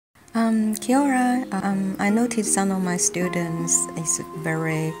Kia ora. I noticed some of my students is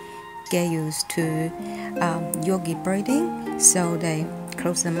very get used to yogi breathing, so they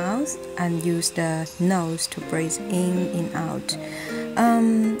close the mouth and use the nose to breathe in out.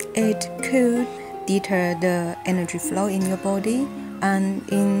 It could deter the energy flow in your body. And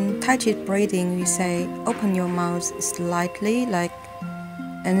in Tai Chi breathing, we say open your mouth slightly, and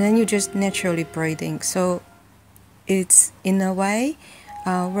then you just naturally breathing. So it's in a way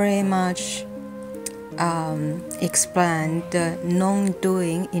very much explain the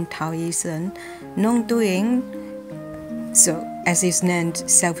non-doing in Taoism. Non-doing, so as its name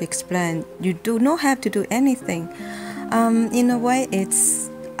self-explain, you do not have to do anything. In a way,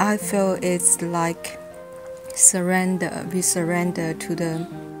 I feel it's like surrender. We surrender to the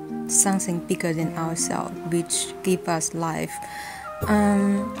something bigger than ourselves, which give us life.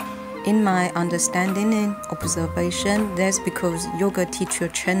 In my understanding and observation, that's because yoga teacher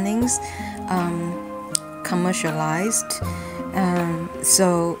trainings commercialized.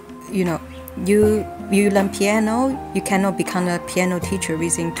 So you learn piano, you cannot become a piano teacher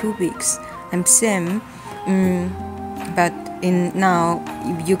within 2 weeks. And same, but now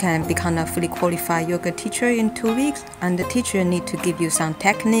you can become a fully qualified yoga teacher in 2 weeks, and the teacher need to give you some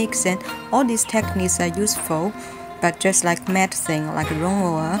techniques, and all these techniques are useful. But just like medicine, like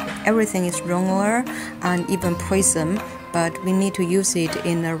Rongor, everything is Rongor and even poison, but we need to use it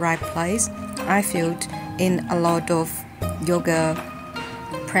in the right place. I feel in a lot of yoga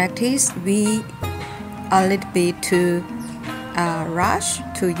practice, we are a little bit too rush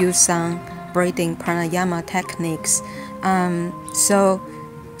to use some breathing pranayama techniques. So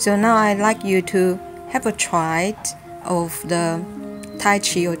now I'd like you to have a try of the Tai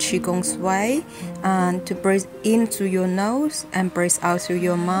Chi or Qigong's way, and to breathe in through your nose and breathe out through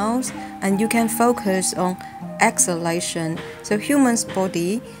your mouth, and you can focus on exhalation. So human's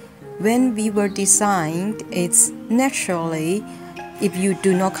body, when we were designed, it's naturally, if you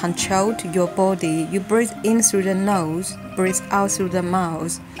do not control your body, you breathe in through the nose, breathe out through the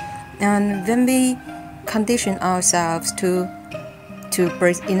mouth. And when we condition ourselves to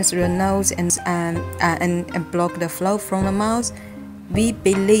breathe in through the nose and block the flow from the mouth, we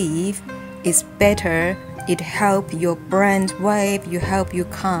believe it's better, it helps your brain wave, you help you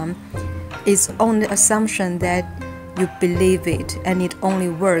calm. It's only assumption that you believe it, and it only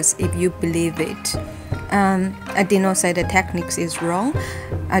works if you believe it. I did not say the techniques is wrong.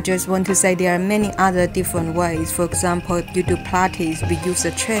 I just want to say there are many other different ways. For example, if you do Pilates, we use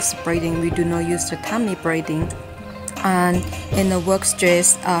the chest breathing, we do not use the tummy breathing. And in the work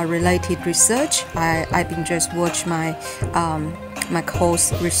stress related research, I've been just watch my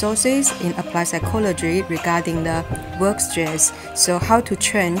course resources in applied psychology regarding the work stress. So how to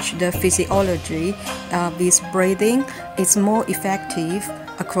change the physiology with breathing is more effective,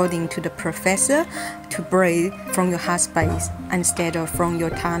 according to the professor, to breathe from your heart space instead of from your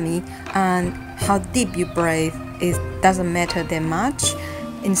tummy. And how deep you breathe, it doesn't matter that much.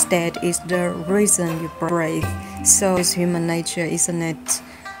 Instead, it's the reason you breathe. So it's human nature, isn't it?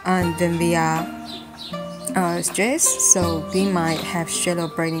 And when we are stressed, so we might have shallow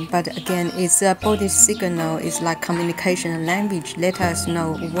breathing. But again, it's a body signal. It's like communication and language. Let us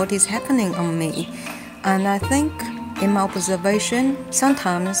know what is happening on me. And I think in my observation,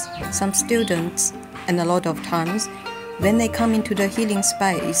 sometimes some students, and a lot of times, when they come into the healing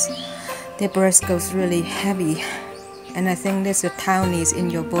space, their breath goes really heavy. And I think there's a tightness in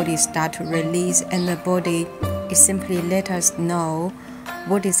your body start to release, and the body is simply let us know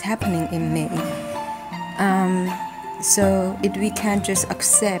what is happening in me. So if we can just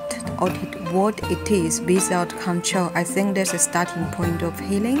accept what it is without control, I think that's a starting point of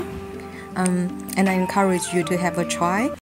healing. And I encourage you to have a try.